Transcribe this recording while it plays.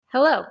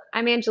Hello,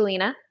 I'm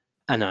Angelina,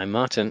 And I'm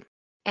Martin.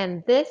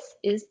 and this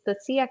is the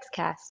CX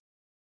Cast.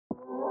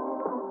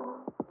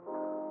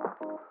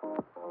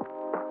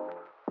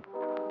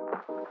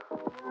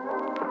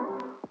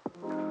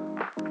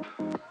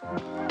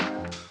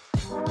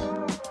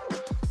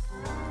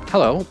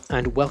 Hello,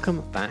 and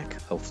welcome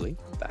back, hopefully,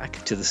 back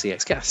to the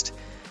CX Cast.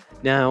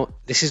 Now,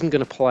 this isn't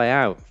going to play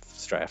out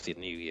straight after the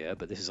new year,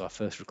 but this is our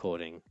first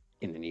recording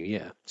in the new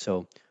year.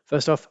 So,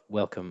 first off,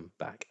 welcome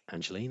back,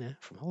 Angelina,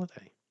 from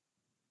holiday.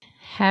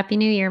 Happy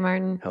New Year,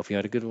 Martin. Hope you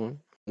had a good one.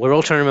 We're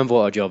all trying to remember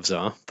what our jobs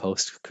are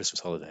post Christmas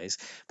holidays,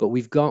 but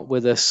we've got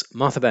with us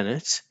Martha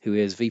Bennett, who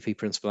is VP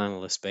Principal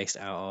Analyst based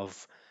out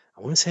of,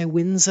 I want to say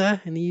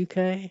Windsor in the UK.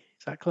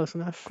 Is that close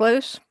enough?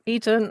 Close,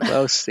 Eton.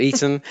 Close,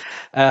 Eton.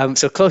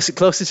 So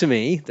closer to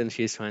me than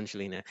she is to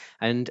Angelina.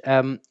 And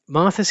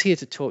Martha's here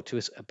to talk to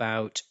us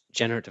about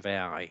generative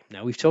AI.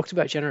 Now, we've talked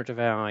about generative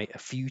AI a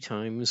few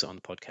times on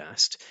the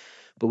podcast,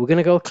 but we're going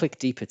to go a click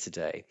deeper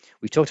today.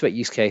 We've talked about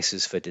use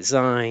cases for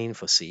design,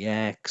 for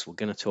CX. We're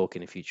going to talk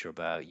in the future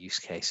about use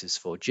cases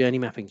for journey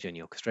mapping,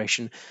 journey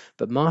orchestration.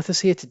 But Martha's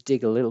here to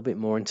dig a little bit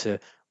more into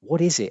what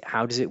is it,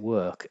 how does it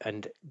work,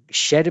 and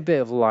shed a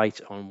bit of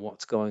light on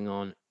what's going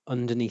on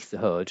underneath the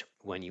hood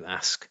when you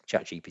ask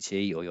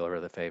ChatGPT or your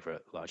other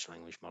favorite large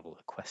language model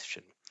a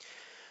question.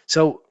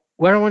 So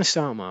where I want to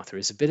start, Martha,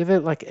 is a bit of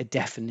a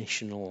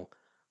definitional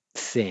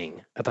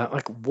thing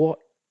about what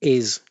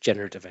is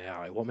generative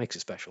AI? What makes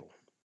it special?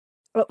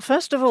 Well,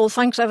 first of all,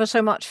 thanks ever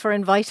so much for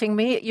inviting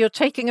me. You're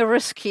taking a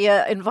risk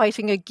here,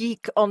 inviting a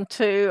geek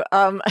onto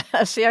a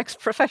CX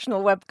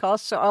professional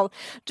webcast, so I'll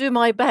do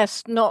my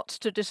best not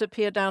to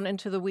disappear down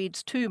into the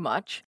weeds too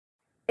much.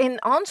 In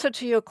answer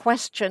to your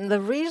question, the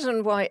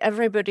reason why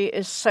everybody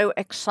is so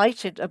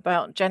excited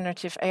about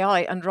generative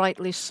AI, and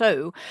rightly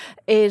so,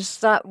 is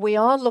that we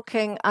are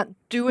looking at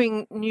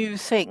doing new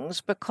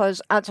things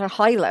because at a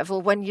high level,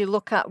 when you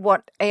look at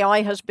what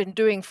AI has been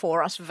doing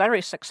for us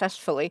very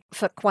successfully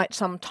for quite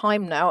some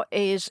time now,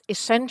 is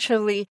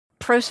essentially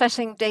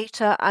processing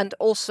data and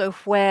also,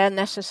 where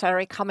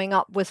necessary, coming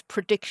up with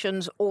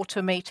predictions,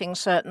 automating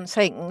certain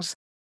things.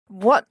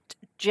 What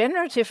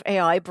generative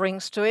AI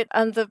brings to it,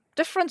 and the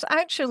difference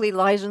actually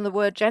lies in the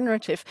word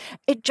generative,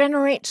 it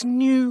generates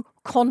new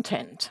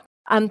content.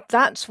 And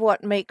that's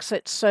what makes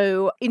it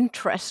so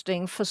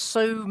interesting for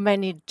so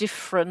many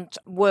different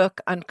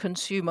work and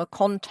consumer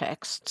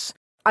contexts.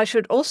 I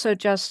should also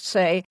just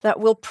say that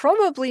we'll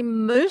probably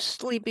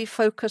mostly be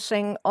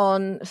focusing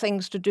on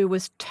things to do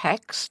with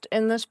text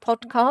in this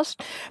podcast,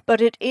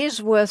 but it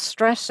is worth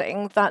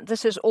stressing that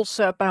this is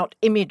also about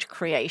image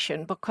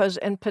creation, because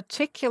in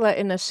particular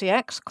in a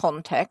CX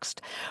context,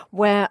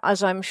 where,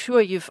 as I'm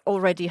sure you've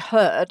already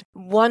heard,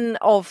 one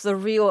of the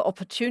real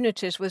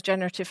opportunities with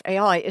generative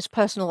AI is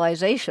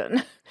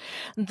personalization,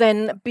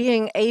 then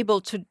being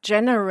able to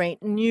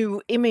generate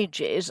new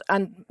images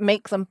and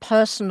make them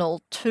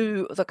personal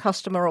to the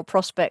customer or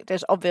prospect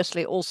is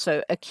obviously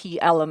also a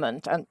key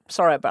element. And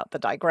sorry about the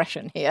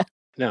digression here.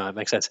 No, it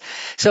makes sense.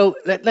 So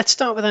let's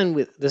start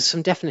with there's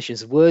some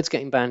definitions, words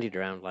getting bandied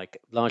around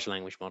like large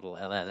language model,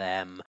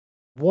 LLM.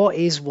 What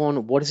is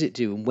one? What does it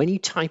do? And when you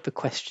type a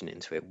question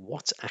into it,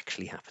 what's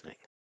actually happening?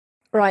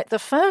 Right. The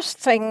first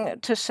thing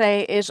to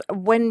say is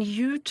when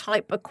you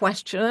type a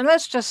question, and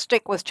let's just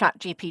stick with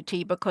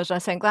ChatGPT because I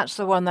think that's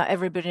the one that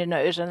everybody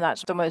knows and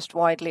that's the most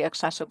widely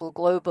accessible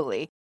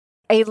globally.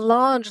 A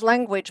large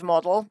language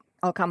model,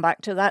 I'll come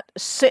back to that,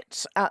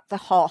 sits at the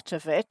heart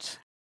of it.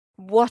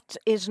 What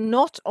is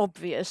not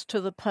obvious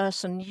to the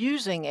person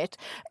using it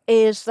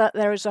is that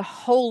there is a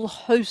whole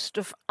host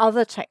of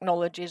other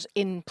technologies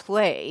in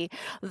play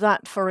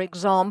that, for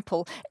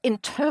example,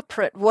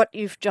 interpret what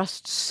you've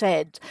just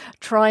said,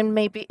 try and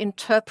maybe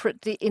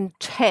interpret the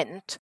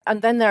intent,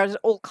 and then there's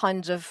all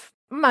kinds of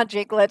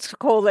magic, let's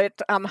call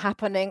it,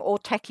 happening, or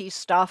techie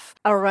stuff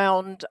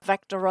around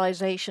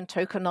vectorization,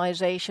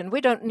 tokenization.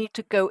 We don't need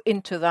to go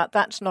into that.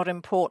 That's not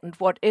important.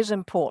 What is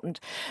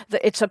important,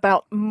 that it's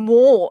about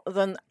more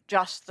than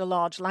just the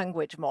large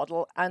language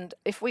model. And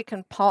if we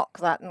can park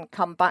that and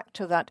come back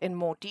to that in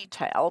more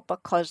detail,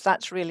 because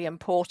that's really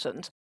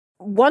important.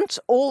 Once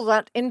all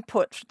that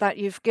input that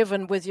you've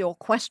given with your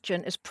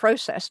question is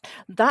processed,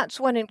 that's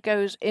when it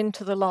goes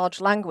into the large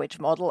language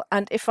model.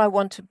 And if I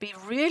want to be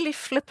really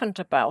flippant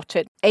about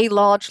it, a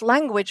large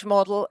language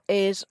model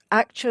is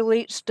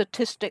actually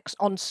statistics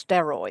on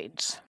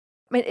steroids.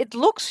 I mean, it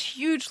looks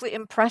hugely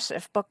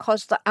impressive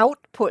because the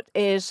output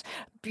is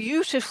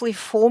beautifully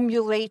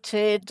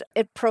formulated.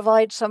 It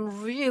provides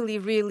some really,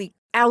 really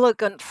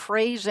elegant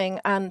phrasing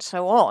and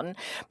so on.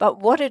 But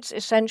what it's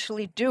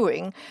essentially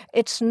doing,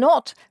 it's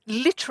not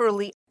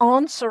literally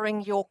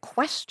answering your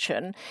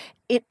question.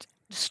 It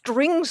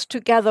strings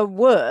together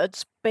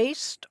words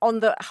based on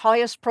the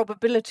highest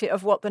probability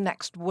of what the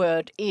next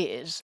word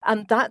is.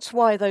 And that's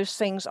why those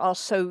things are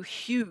so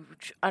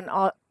huge and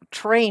are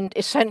trained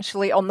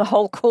essentially on the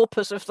whole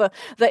corpus of the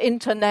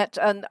internet,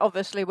 and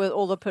obviously with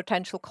all the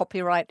potential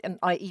copyright and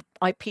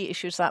IP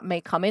issues that may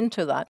come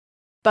into that.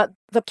 But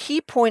the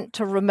key point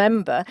to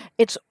remember,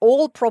 it's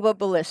all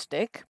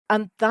probabilistic,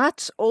 and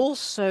that's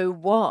also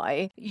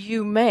why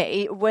you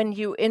may, when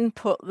you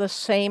input the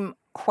same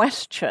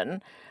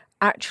question,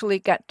 actually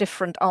get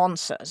different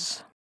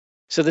answers.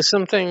 So there's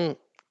something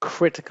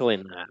critical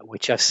in that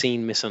which I've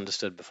seen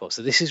misunderstood before.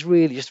 So this is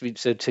really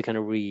so to kind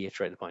of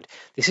reiterate the point.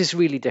 This is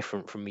really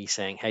different from me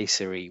saying, "Hey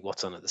Siri,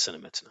 what's on at the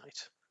cinema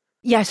tonight?"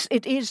 Yes,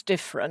 it is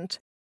different.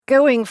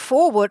 Going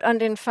forward,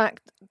 and in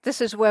fact,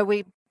 this is where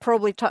we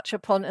probably touch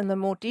upon in the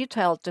more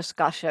detailed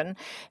discussion,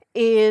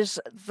 is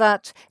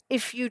that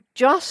if you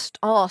just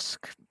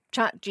ask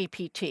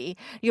ChatGPT,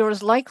 you're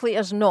as likely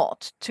as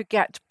not to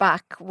get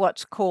back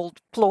what's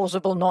called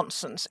plausible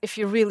nonsense if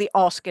you really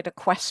ask it a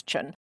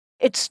question.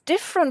 It's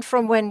different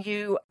from when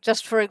you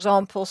just, for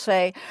example,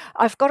 say,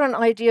 I've got an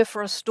idea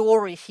for a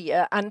story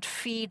here, and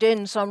feed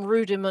in some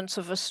rudiments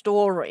of a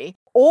story.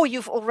 Or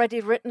you've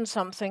already written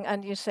something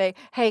and you say,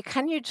 hey,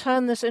 can you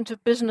turn this into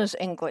business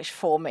English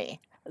for me?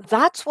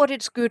 That's what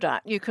it's good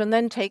at. You can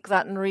then take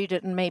that and read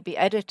it and maybe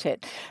edit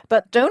it.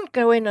 But don't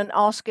go in and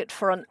ask it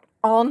for an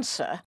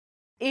answer.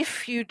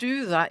 If you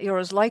do that, you're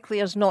as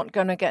likely as not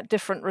going to get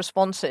different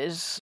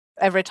responses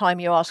every time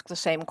you ask the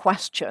same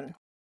question.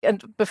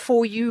 And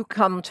before you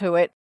come to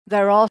it,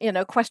 there are,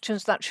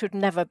 questions that should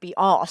never be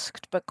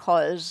asked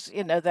because,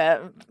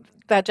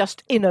 they're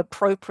just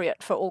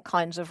inappropriate for all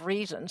kinds of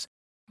reasons.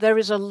 There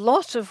is a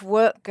lot of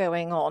work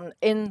going on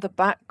in the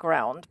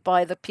background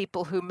by the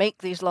people who make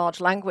these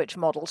large language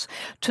models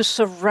to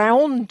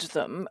surround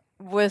them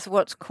with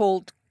what's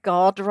called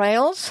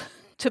guardrails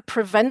to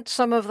prevent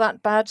some of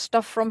that bad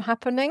stuff from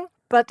happening.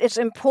 But it's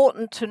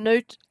important to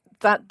note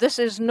that this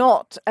is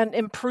not an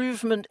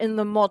improvement in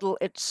the model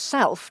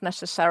itself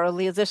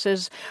necessarily. This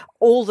is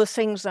all the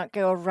things that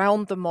go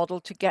around the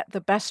model to get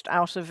the best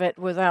out of it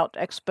without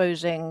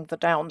exposing the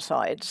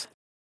downsides.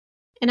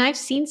 And I've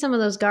seen some of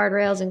those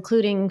guardrails,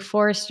 including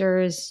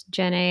Forrester's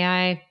Gen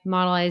AI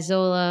model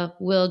Isola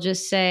will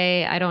just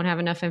say, I don't have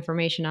enough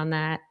information on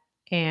that,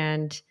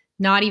 and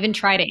not even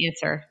try to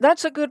answer.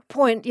 That's a good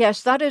point.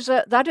 Yes, that is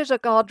a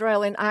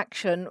guardrail in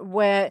action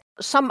where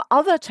some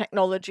other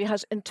technology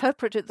has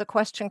interpreted the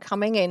question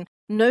coming in,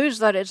 knows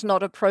that it's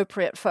not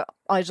appropriate for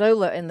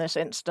Isola in this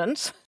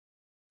instance.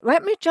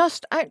 Let me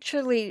just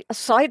actually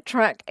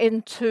sidetrack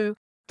into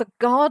the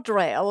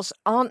guardrails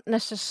aren't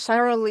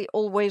necessarily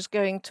always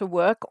going to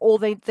work, or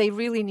they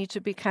really need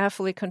to be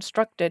carefully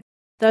constructed.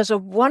 There's a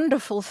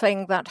wonderful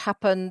thing that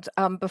happened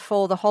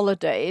before the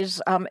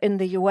holidays in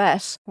the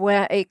US,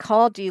 where a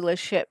car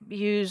dealership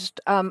used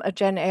a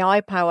Gen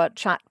AI-powered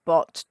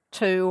chatbot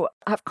to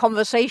have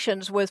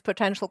conversations with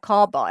potential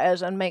car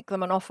buyers and make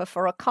them an offer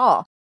for a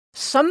car.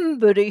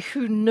 Somebody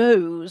who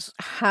knows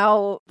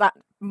how that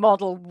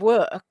model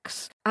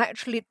works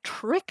actually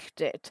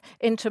tricked it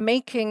into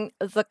making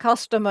the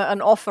customer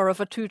an offer of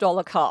a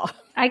 $2 car.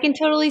 I can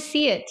totally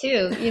see it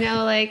too.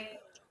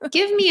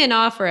 Give me an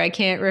offer I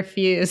can't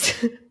refuse.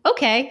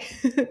 Okay.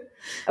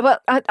 Well,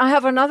 I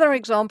have another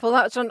example.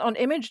 That's on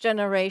image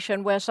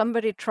generation, where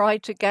somebody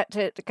tried to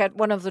get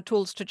one of the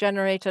tools to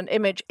generate an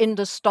image in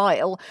the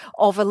style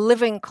of a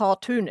living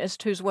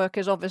cartoonist whose work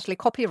is obviously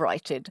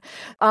copyrighted.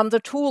 The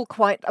tool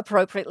quite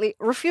appropriately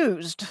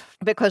refused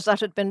because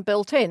that had been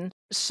built in.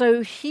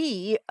 So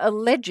he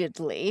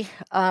allegedly,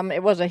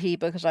 it was a he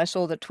because I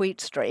saw the tweet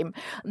stream,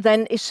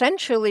 then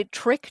essentially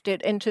tricked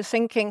it into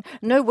thinking,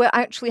 no, we're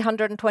actually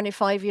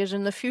 125 years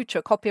in the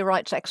future,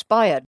 copyright's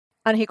expired.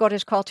 And he got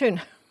his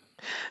cartoon.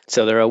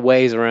 So there are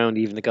ways around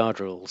even the guard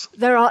rules.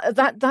 There are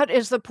that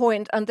is the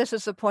point, and this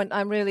is the point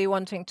I'm really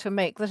wanting to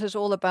make. This is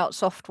all about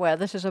software.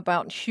 This is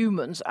about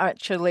humans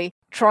actually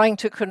trying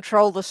to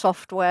control the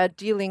software,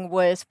 dealing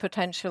with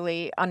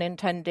potentially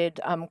unintended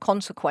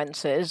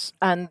consequences.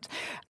 And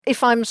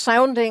if I'm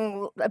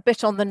sounding a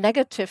bit on the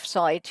negative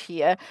side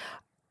here,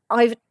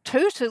 I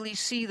totally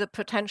see the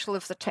potential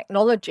of the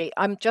technology.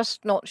 I'm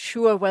just not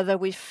sure whether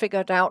we've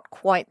figured out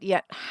quite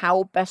yet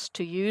how best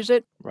to use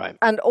it. Right.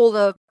 And all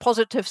the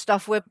positive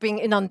stuff we're being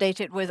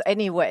inundated with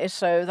anyway.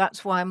 So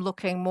that's why I'm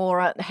looking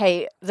more at,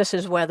 hey, this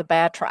is where the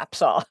bear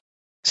traps are.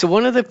 So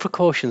one of the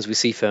precautions we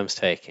see firms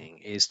taking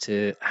is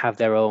to have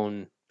their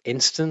own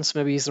instance,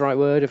 maybe is the right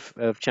word,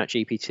 of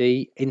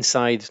ChatGPT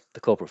inside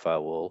the corporate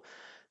firewall,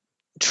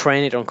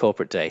 train it on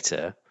corporate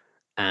data,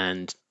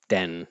 and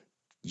then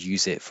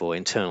use it for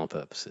internal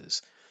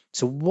purposes.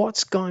 So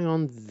what's going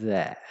on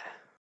there?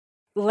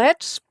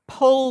 Let's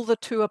pull the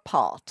two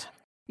apart.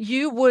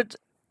 You would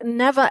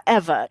never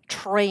ever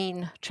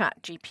train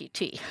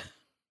ChatGPT.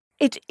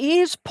 It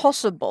is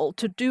possible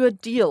to do a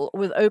deal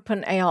with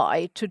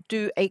OpenAI to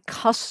do a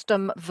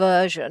custom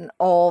version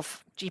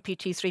of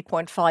GPT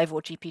 3.5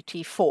 or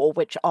GPT 4,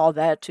 which are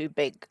their two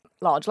big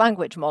large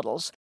language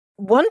models.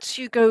 Once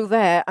you go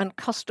there and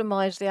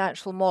customize the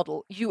actual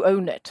model, you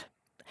own it.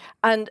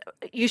 And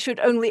you should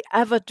only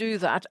ever do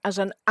that as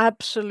an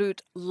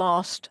absolute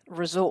last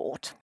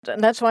resort.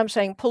 And that's why I'm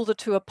saying pull the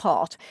two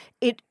apart.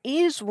 It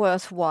is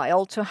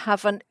worthwhile to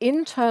have an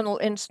internal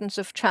instance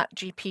of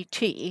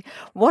ChatGPT.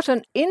 What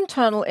an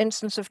internal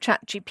instance of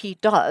ChatGPT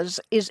does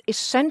is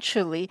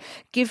essentially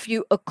give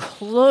you a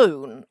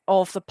clone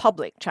of the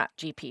public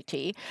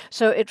ChatGPT.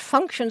 So it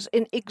functions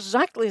in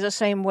exactly the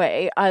same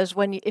way as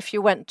if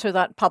you went to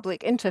that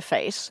public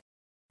interface.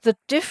 The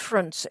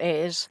difference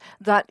is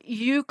that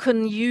you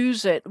can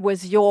use it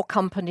with your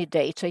company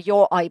data,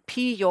 your IP,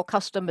 your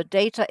customer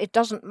data. It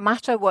doesn't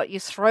matter what you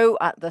throw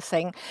at the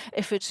thing.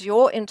 If it's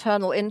your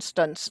internal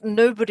instance,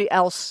 nobody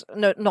else,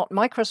 not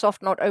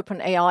Microsoft, not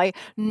OpenAI,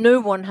 no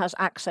one has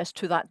access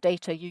to that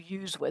data you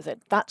use with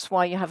it. That's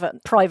why you have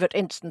a private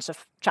instance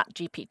of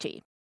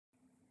ChatGPT.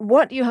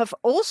 What you have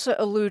also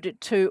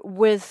alluded to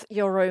with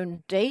your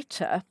own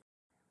data,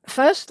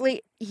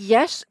 firstly,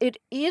 yes, it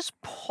is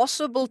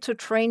possible to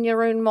train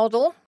your own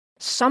model.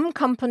 Some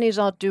companies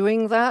are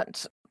doing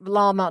that.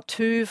 Llama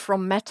 2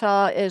 from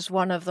Meta is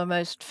one of the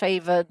most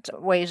favored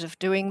ways of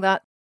doing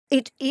that.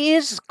 It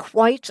is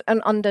quite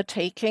an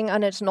undertaking,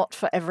 and it's not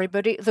for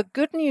everybody. The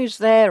good news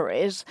there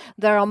is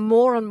there are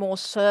more and more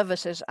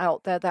services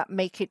out there that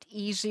make it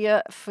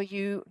easier for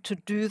you to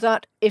do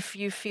that if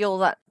you feel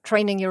that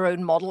training your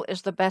own model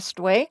is the best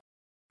way.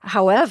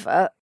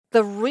 However,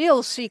 the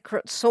real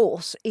secret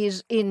sauce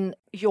is in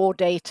your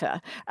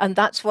data. And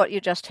that's what you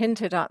just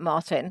hinted at,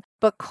 Martin,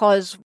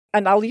 because,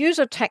 and I'll use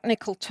a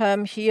technical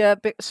term here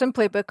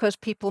simply because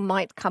people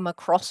might come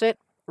across it,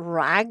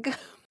 RAG,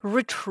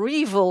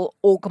 retrieval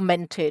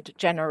augmented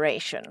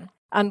generation.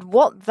 And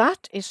what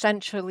that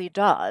essentially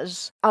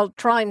does, I'll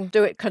try and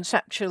do it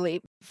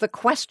conceptually. The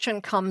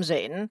question comes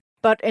in,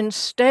 but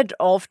instead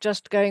of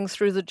just going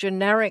through the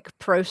generic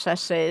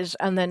processes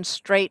and then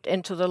straight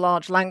into the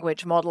large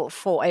language model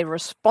for a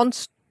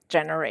response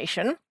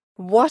generation,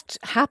 what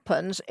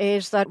happens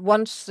is that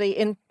once the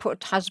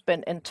input has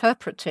been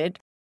interpreted,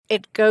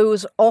 it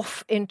goes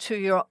off into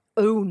your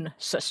own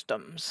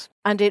systems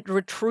and it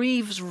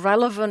retrieves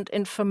relevant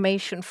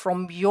information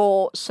from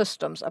your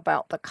systems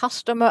about the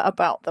customer,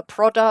 about the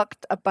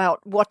product,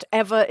 about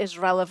whatever is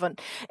relevant.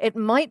 It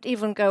might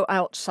even go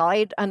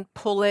outside and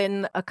pull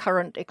in a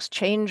current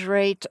exchange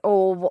rate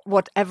or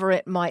whatever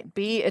it might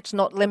be. It's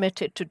not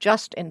limited to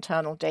just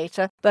internal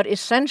data, but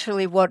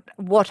essentially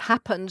what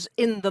happens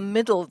in the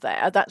middle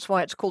there, that's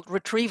why it's called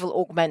retrieval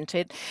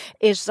augmented,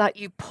 is that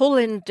you pull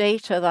in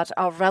data that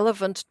are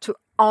relevant to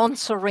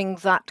answering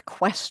that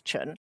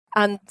question.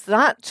 And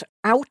that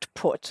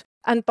output,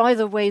 and by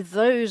the way,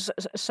 those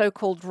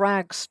so-called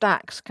RAG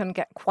stacks can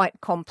get quite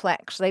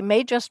complex. They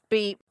may just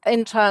be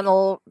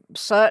internal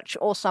search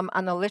or some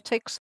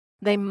analytics.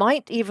 They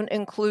might even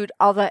include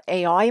other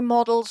AI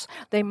models.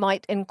 They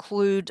might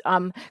include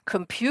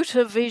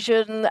computer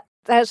vision.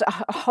 There's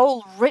a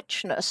whole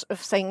richness of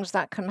things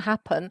that can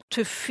happen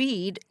to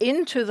feed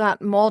into that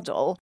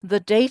model the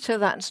data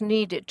that's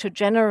needed to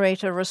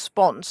generate a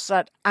response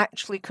that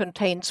actually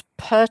contains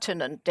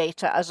pertinent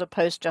data as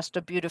opposed to just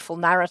a beautiful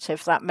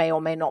narrative that may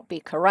or may not be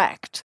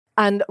correct.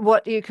 And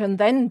what you can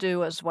then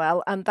do as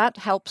well, and that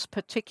helps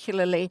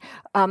particularly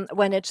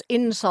when it's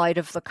inside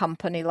of the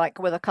company, like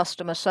with a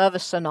customer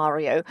service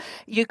scenario,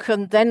 you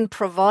can then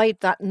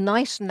provide that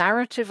nice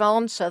narrative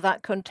answer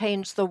that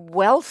contains the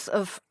wealth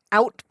of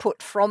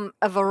output from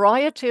a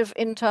variety of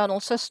internal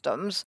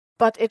systems,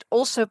 but it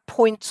also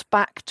points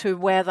back to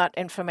where that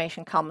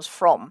information comes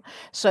from.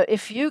 So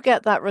if you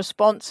get that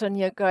response and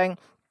you're going,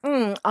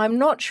 I'm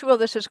not sure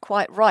this is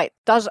quite right.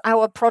 Does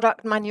our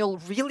product manual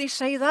really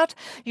say that?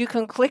 You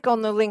can click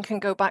on the link and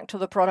go back to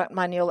the product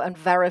manual and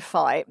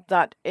verify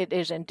that it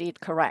is indeed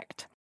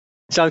correct.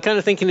 So I'm kind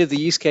of thinking of the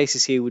use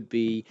cases here would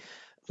be,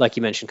 like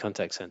you mentioned,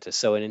 contact center.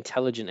 So an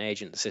intelligent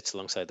agent that sits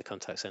alongside the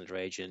contact center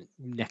agent,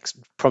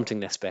 prompting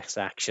next best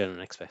action,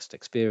 next best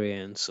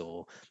experience,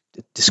 or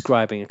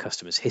describing a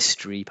customer's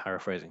history,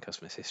 paraphrasing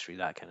customer's history,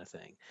 that kind of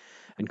thing.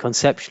 And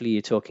conceptually,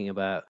 you're talking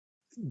about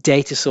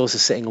data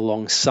sources sitting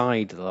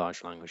alongside the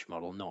large language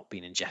model, not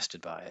being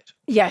ingested by it.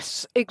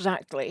 Yes,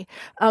 exactly.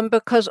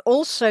 Because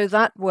also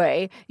that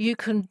way you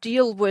can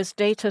deal with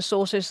data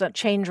sources that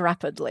change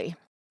rapidly.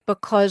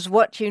 Because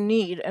what you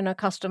need in a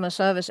customer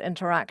service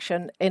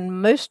interaction, in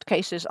most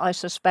cases, I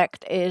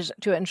suspect, is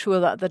to ensure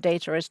that the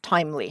data is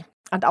timely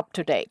and up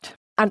to date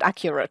and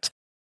accurate.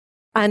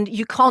 And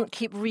you can't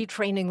keep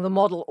retraining the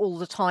model all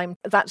the time.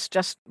 That's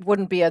just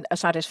wouldn't be a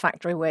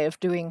satisfactory way of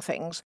doing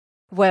things.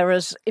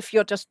 Whereas if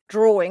you're just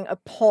drawing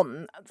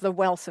upon the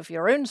wealth of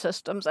your own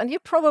systems, and you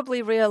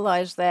probably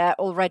realize there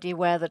already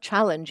where the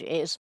challenge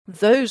is,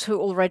 those who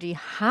already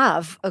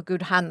have a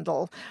good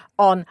handle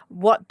on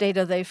what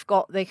data they've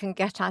got, they can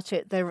get at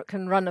it, they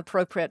can run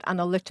appropriate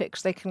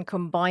analytics, they can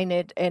combine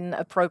it in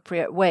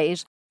appropriate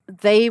ways,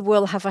 they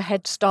will have a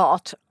head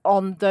start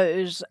on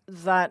those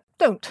that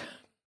don't.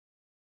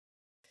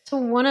 So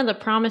one of the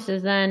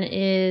promises then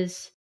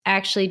is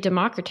actually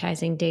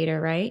democratizing data,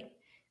 right?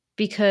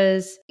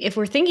 Because if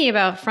we're thinking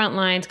about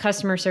frontlines,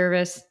 customer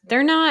service,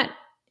 they're not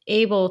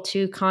able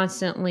to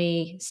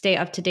constantly stay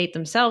up to date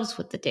themselves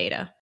with the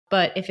data.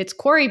 But if it's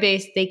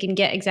query-based, they can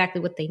get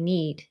exactly what they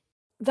need.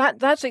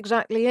 That's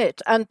exactly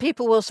it. And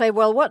people will say,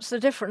 well, what's the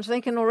difference? They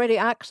can already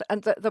access.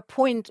 And the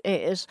point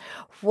is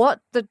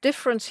what the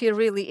difference here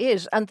really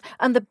is. And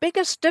the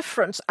biggest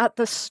difference at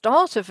the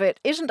start of it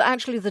isn't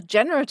actually the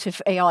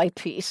generative AI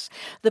piece.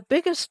 The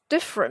biggest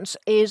difference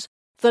is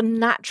the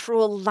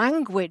natural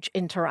language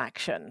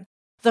interaction.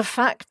 The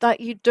fact that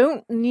you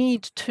don't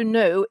need to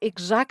know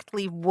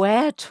exactly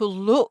where to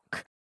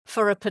look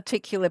for a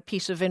particular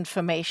piece of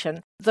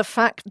information. The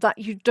fact that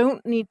you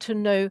don't need to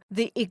know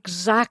the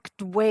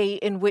exact way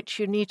in which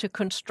you need to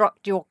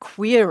construct your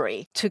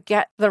query to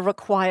get the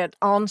required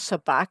answer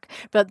back,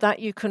 but that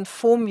you can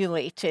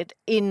formulate it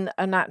in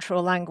a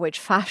natural language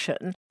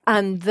fashion.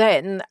 And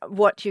then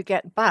what you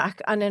get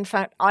back, and in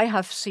fact, I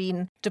have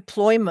seen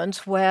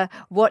deployments where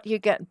what you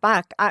get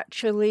back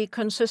actually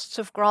consists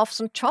of graphs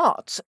and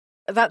charts.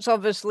 That's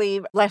obviously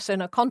less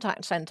in a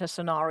contact center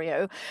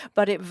scenario,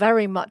 but it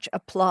very much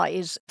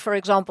applies, for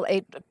example,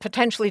 a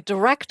potentially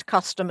direct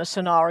customer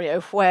scenario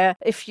where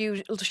if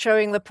you're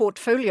showing the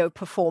portfolio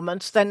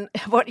performance, then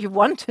what you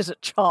want is a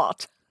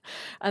chart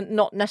and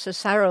not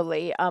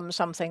necessarily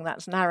something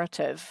that's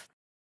narrative.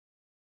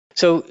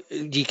 So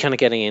you're kind of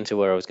getting into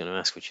where I was going to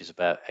ask, which is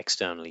about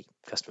externally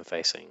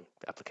customer-facing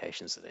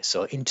applications of this.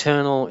 So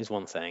internal is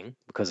one thing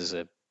because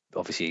there's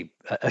obviously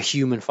a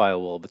human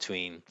firewall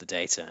between the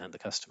data and the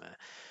customer.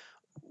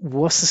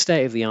 What's the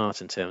state of the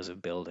art in terms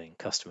of building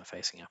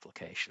customer-facing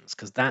applications?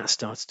 Because that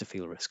starts to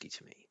feel risky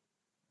to me.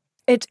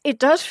 It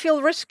does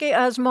feel risky,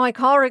 as my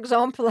car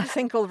example, I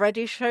think,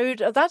 already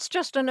showed. That's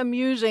just an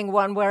amusing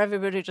one where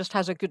everybody just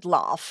has a good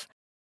laugh.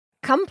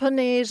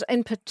 Companies,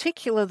 in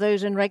particular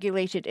those in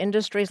regulated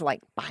industries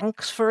like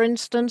banks, for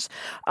instance,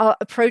 are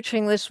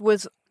approaching this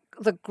with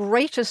the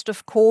greatest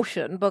of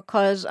caution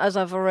because, as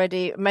I've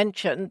already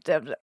mentioned,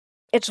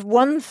 it's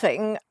one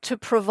thing to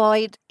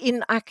provide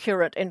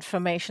inaccurate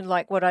information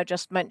like what I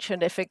just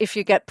mentioned if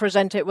you get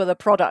presented with a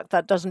product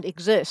that doesn't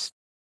exist.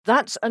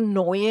 That's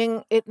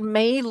annoying. It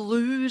may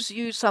lose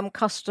you some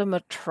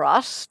customer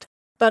trust,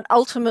 but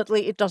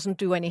ultimately it doesn't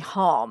do any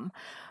harm.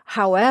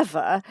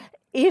 However,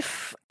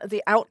 if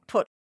the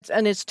output,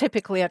 and it's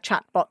typically a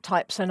chatbot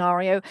type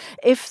scenario,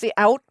 if the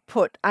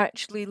output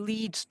actually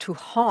leads to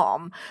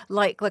harm,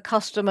 like the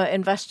customer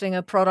investing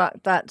a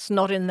product that's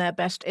not in their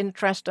best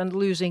interest and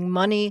losing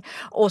money,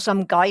 or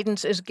some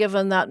guidance is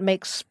given that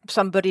makes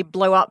somebody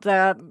blow up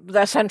their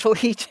central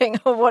heating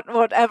or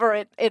whatever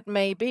it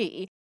may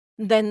be,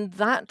 then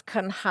that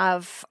can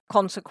have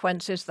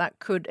consequences that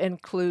could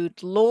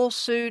include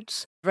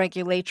lawsuits,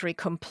 regulatory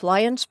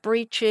compliance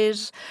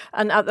breaches,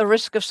 and at the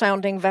risk of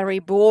sounding very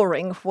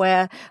boring,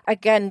 where,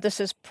 again,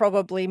 this is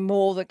probably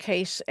more the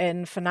case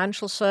in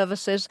financial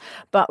services,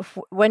 but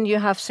when you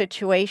have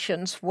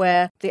situations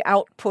where the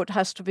output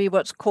has to be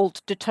what's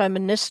called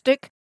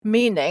deterministic,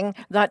 meaning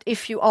that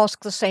if you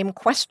ask the same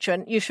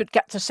question, you should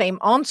get the same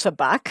answer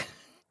back.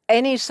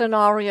 Any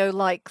scenario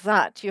like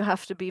that, you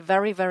have to be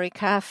very, very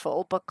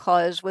careful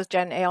because with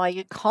Gen AI,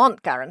 you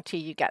can't guarantee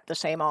you get the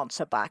same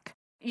answer back.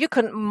 You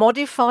can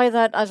modify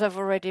that, as I've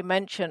already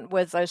mentioned,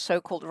 with those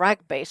so-called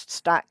RAG-based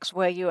stacks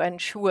where you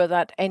ensure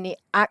that any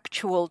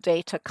actual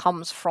data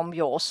comes from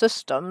your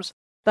systems,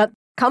 but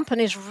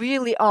companies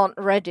really aren't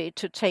ready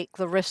to take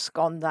the risk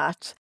on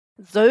that.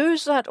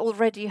 Those that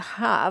already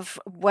have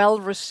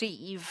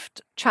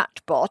well-received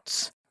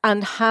chatbots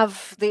and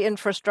have the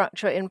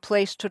infrastructure in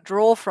place to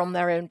draw from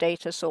their own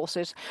data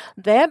sources,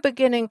 they're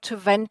beginning to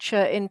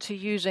venture into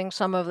using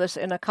some of this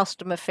in a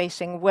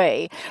customer-facing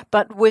way,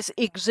 but with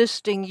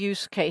existing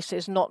use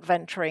cases, not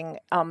venturing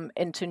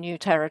into new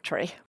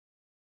territory.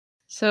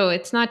 So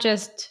it's not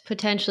just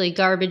potentially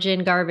garbage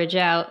in, garbage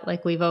out,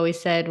 like we've always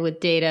said with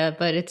data,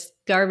 but it's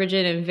garbage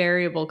in and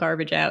variable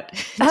garbage out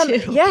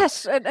too.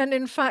 Yes, and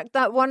in fact,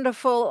 that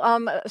wonderful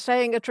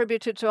saying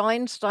attributed to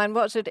Einstein,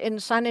 what's it,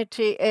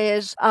 insanity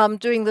is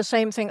doing the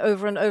same thing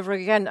over and over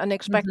again and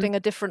expecting a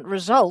different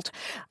result.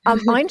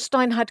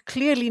 Einstein had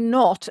clearly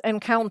not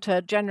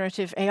encountered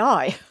generative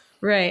AI.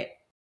 Right.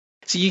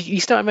 So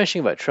you started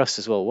mentioning about trust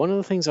as well. One of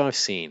the things I've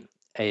seen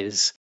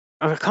is,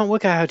 I can't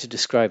work out how to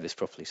describe this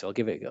properly, so I'll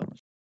give it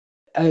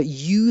a go.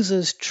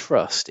 Users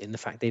trust in the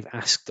fact they've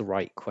asked the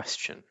right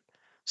question.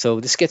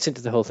 So this gets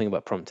into the whole thing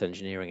about prompt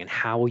engineering and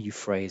how are you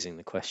phrasing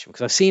the question?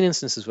 Because I've seen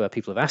instances where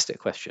people have asked it a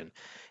question,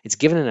 it's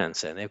given an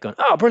answer, and they've gone,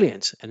 "Oh,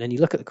 brilliant!" And then you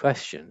look at the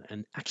question,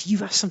 and actually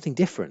you've asked something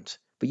different,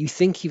 but you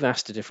think you've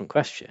asked a different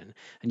question,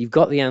 and you've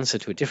got the answer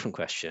to a different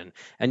question,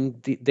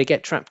 and they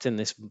get trapped in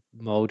this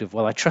mode of,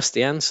 "Well, I trust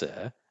the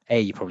answer." A,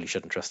 you probably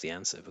shouldn't trust the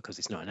answer because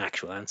it's not an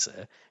actual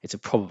answer; it's a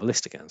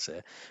probabilistic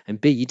answer. And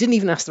B, you didn't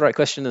even ask the right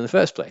question in the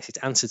first place; it's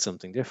answered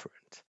something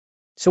different.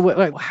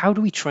 So, how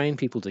do we train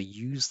people to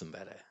use them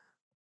better?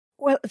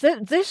 Well,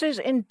 this is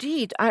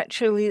indeed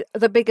actually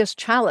the biggest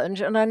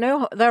challenge. And I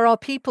know there are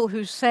people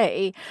who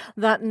say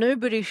that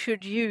nobody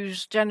should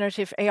use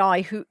generative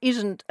AI who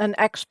isn't an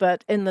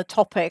expert in the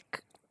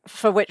topic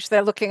for which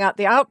they're looking at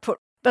the output.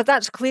 But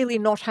that's clearly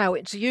not how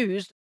it's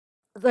used.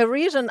 The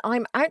reason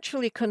I'm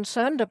actually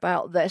concerned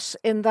about this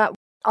in that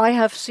I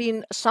have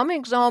seen some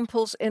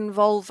examples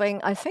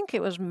involving, I think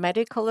it was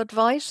medical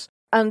advice,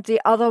 and the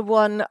other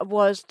one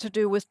was to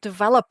do with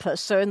developers.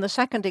 So in the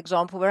second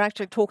example, we're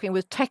actually talking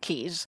with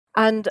techies.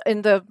 And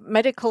in the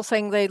medical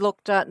thing, they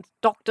looked at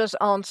doctors'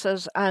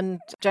 answers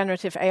and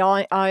generative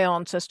AI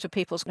answers to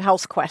people's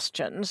health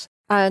questions.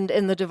 And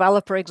in the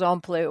developer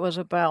example, it was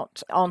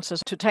about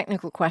answers to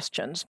technical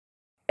questions.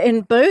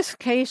 In both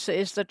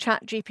cases, the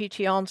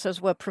ChatGPT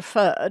answers were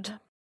preferred,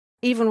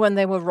 even when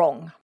they were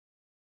wrong.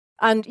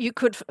 And you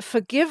could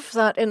forgive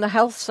that in the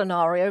health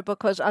scenario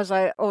because, as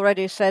I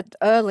already said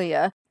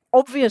earlier,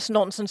 obvious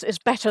nonsense is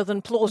better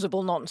than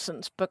plausible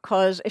nonsense,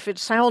 because if it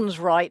sounds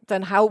right,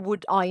 then how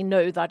would I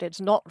know that it's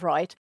not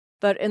right?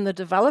 But in the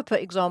developer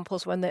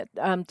examples, when they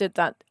did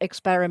that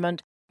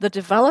experiment, the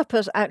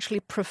developers actually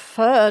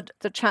preferred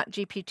the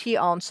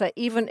ChatGPT answer,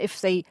 even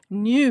if they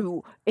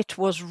knew it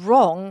was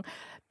wrong,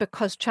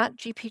 because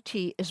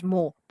ChatGPT is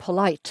more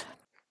polite.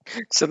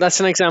 So that's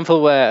an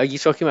example where, are you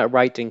talking about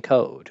writing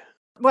code?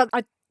 Well,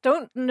 I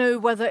don't know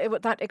whether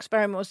that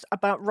experiment was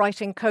about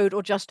writing code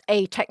or just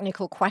a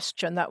technical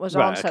question that was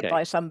Right, answered okay.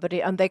 by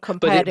somebody, and they But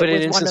compared it an with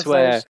one instance of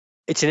where those.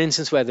 it's an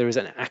instance where there is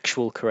an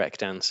actual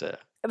correct answer.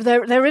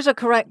 There is a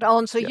correct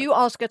answer. Yeah. You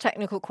ask a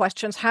technical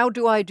questions, how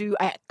do I do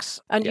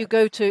X? And Yeah. you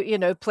go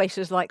to,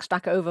 places like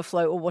Stack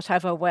Overflow or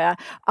whatever, where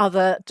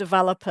other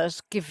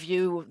developers give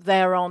you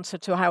their answer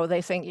to how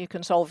they think you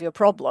can solve your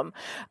problem.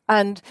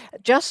 And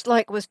just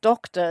like with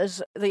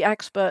doctors, the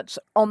experts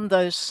on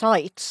those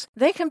sites,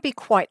 they can be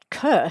quite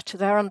curt.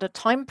 They're under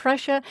time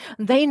pressure.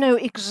 They know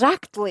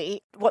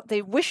exactly what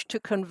they wish to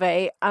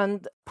convey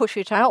and push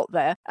it out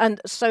there. And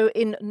so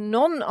in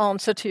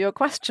non-answer to your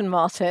question,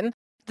 Martin,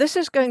 this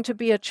is going to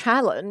be a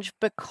challenge,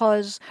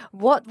 because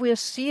what we're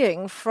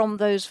seeing from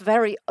those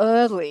very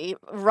early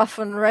rough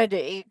and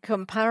ready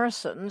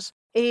comparisons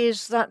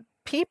is that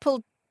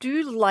people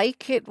do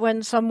like it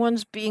when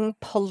someone's being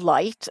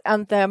polite,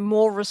 and they're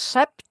more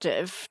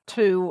receptive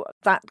to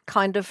that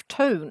kind of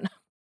tone.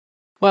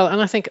 Well,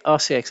 and I think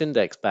RCX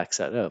index backs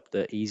that up,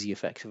 the easy,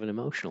 effective, and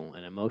emotional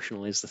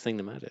is the thing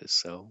that matters.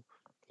 So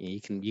you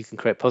can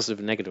create positive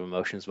and negative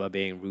emotions by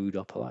being rude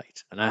or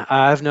polite. And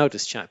I've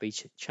noticed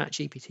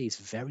ChatGPT is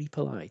very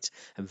polite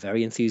and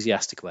very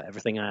enthusiastic about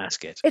everything I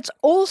ask it. It's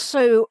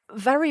also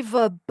very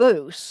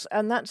verbose,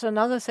 and that's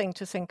another thing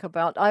to think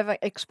about. I've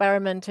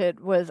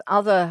experimented with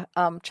other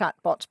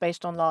chatbots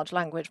based on large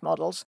language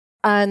models,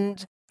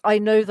 and I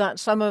know that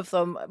some of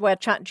them, where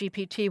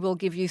ChatGPT will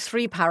give you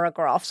 3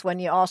 paragraphs when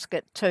you ask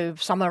it to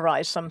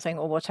summarize something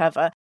or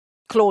whatever.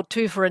 Claude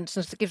 2, for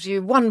instance, gives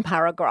you 1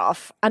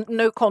 paragraph and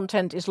no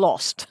content is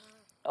lost.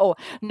 Or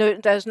no,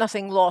 there's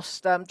nothing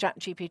lost.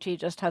 ChatGPT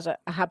just has a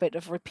habit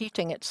of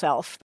repeating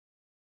itself.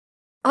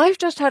 I've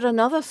just had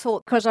another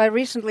thought, because I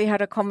recently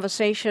had a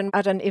conversation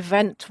at an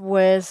event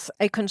with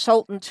a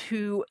consultant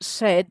who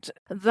said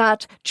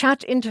that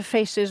chat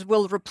interfaces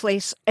will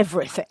replace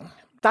everything.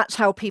 That's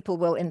how people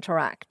will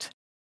interact.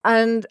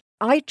 And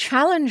I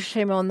challenged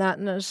him on that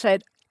and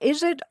said,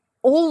 is it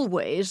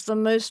always the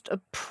most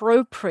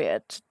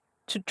appropriate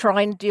to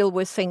try and deal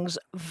with things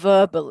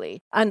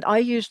verbally? And I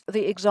used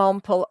the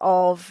example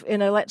of,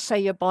 let's say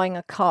you're buying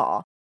a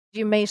car.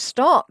 You may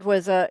start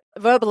with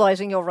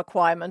verbalizing your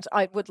requirements.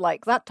 I would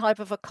like that type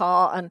of a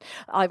car, and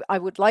I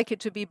would like it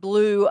to be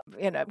blue,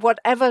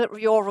 whatever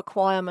your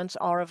requirements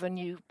are of a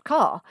new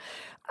car.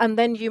 And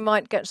then you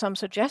might get some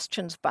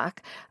suggestions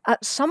back.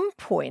 At some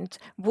point,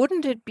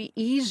 wouldn't it be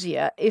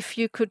easier if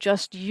you could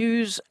just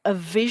use a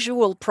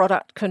visual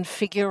product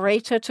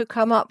configurator to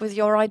come up with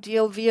your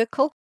ideal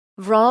vehicle,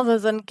 rather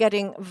than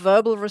getting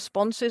verbal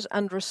responses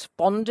and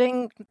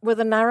responding with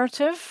a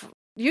narrative?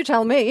 You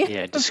tell me.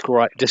 Yeah,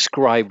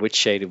 describe which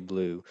shade of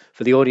blue.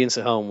 For the audience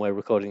at home, we're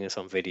recording this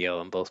on video,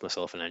 and both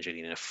myself and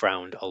Angelina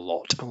frowned a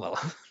lot while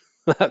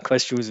that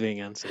question was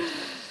being answered.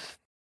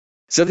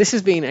 So this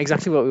has been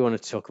exactly what we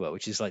wanted to talk about,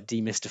 which is like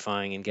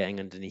demystifying and getting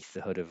underneath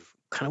the hood of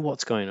kind of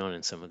what's going on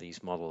in some of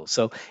these models.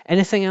 So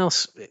anything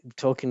else,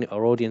 talking to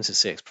our audience as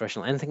CX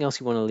professional, anything else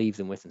you want to leave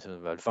them with in terms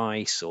of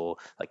advice or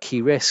like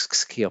key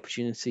risks, key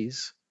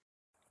opportunities?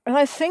 And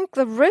I think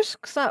the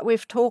risks that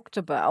we've talked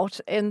about,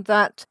 in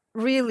that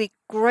really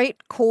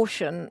great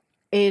caution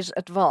is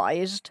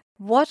advised.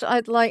 What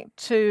I'd like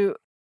to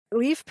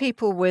leave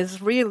people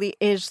with really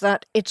is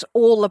that it's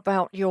all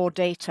about your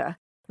data.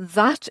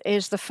 That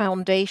is the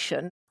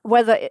foundation.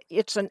 Whether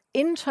it's an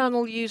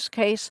internal use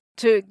case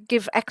to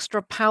give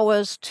extra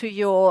powers to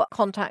your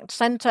contact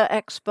center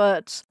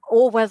experts,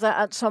 or whether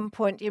at some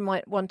point you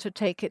might want to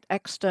take it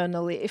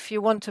externally. If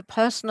you want to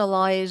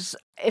personalize,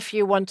 if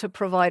you want to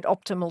provide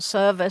optimal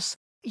service,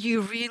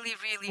 you really,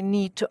 really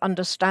need to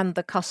understand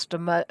the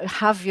customer,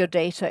 have your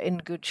data in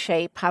good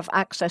shape, have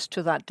access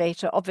to that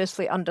data,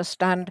 obviously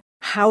understand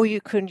how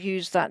you can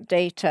use that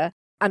data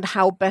and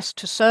how best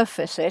to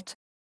surface it.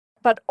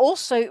 but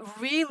also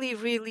really,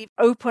 really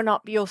open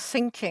up your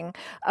thinking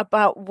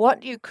about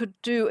what you could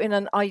do in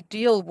an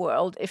ideal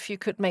world if you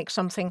could make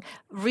something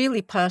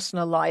really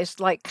personalized.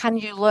 Like, can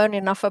you learn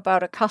enough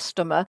about a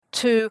customer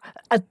to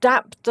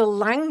adapt the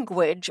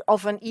language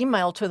of an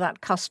email to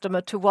that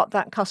customer to what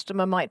that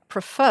customer might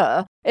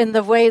prefer, in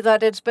the way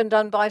that it's been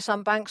done by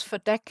some banks for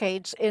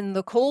decades in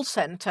the call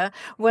center,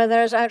 where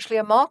there's actually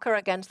a marker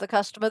against the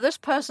customer. This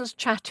person's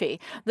chatty.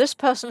 This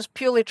person's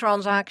purely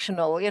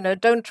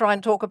transactional. Don't try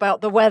and talk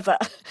about the weather.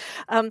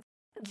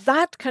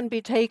 That can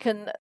be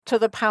taken to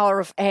the power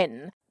of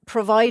n,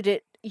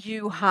 provided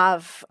you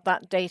have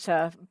that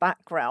data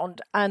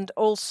background, and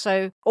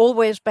also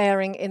always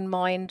bearing in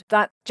mind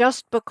that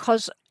just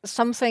because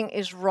something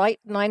is right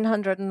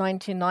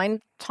 999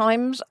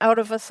 times out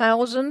of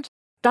 1,000,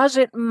 does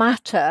it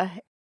matter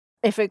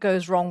if it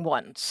goes wrong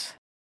once?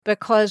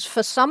 Because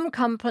for some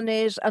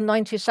companies, a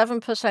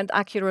 97%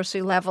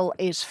 accuracy level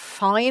is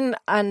fine,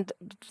 and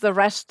the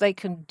rest they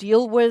can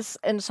deal with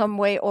in some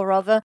way or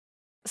other.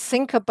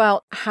 Think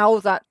about how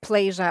that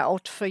plays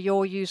out for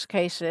your use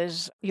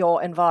cases,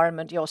 your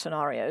environment, your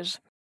scenarios.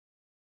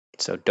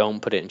 So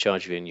don't put it in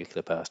charge of your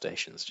nuclear power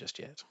stations just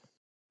yet.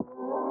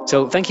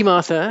 So thank you,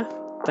 Martha.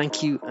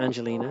 Thank you,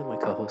 Angelina, my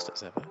co-host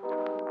as ever.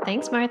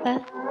 Thanks,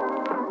 Martha.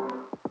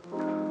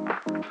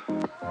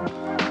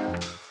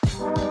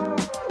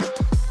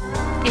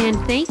 And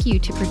thank you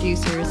to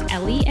producers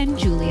Ellie and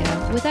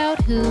Julia,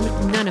 without whom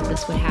none of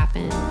this would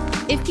happen.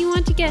 If you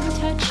want to get in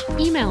touch,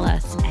 email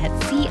us at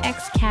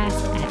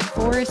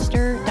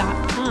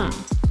cxcast@forrester.com.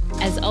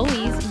 As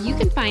always, you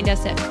can find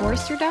us at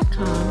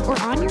forrester.com or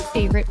on your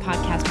favorite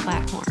podcast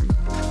platform.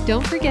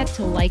 Don't forget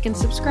to like and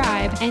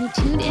subscribe, and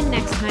tune in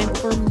next time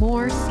for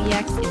more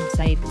CX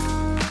insights.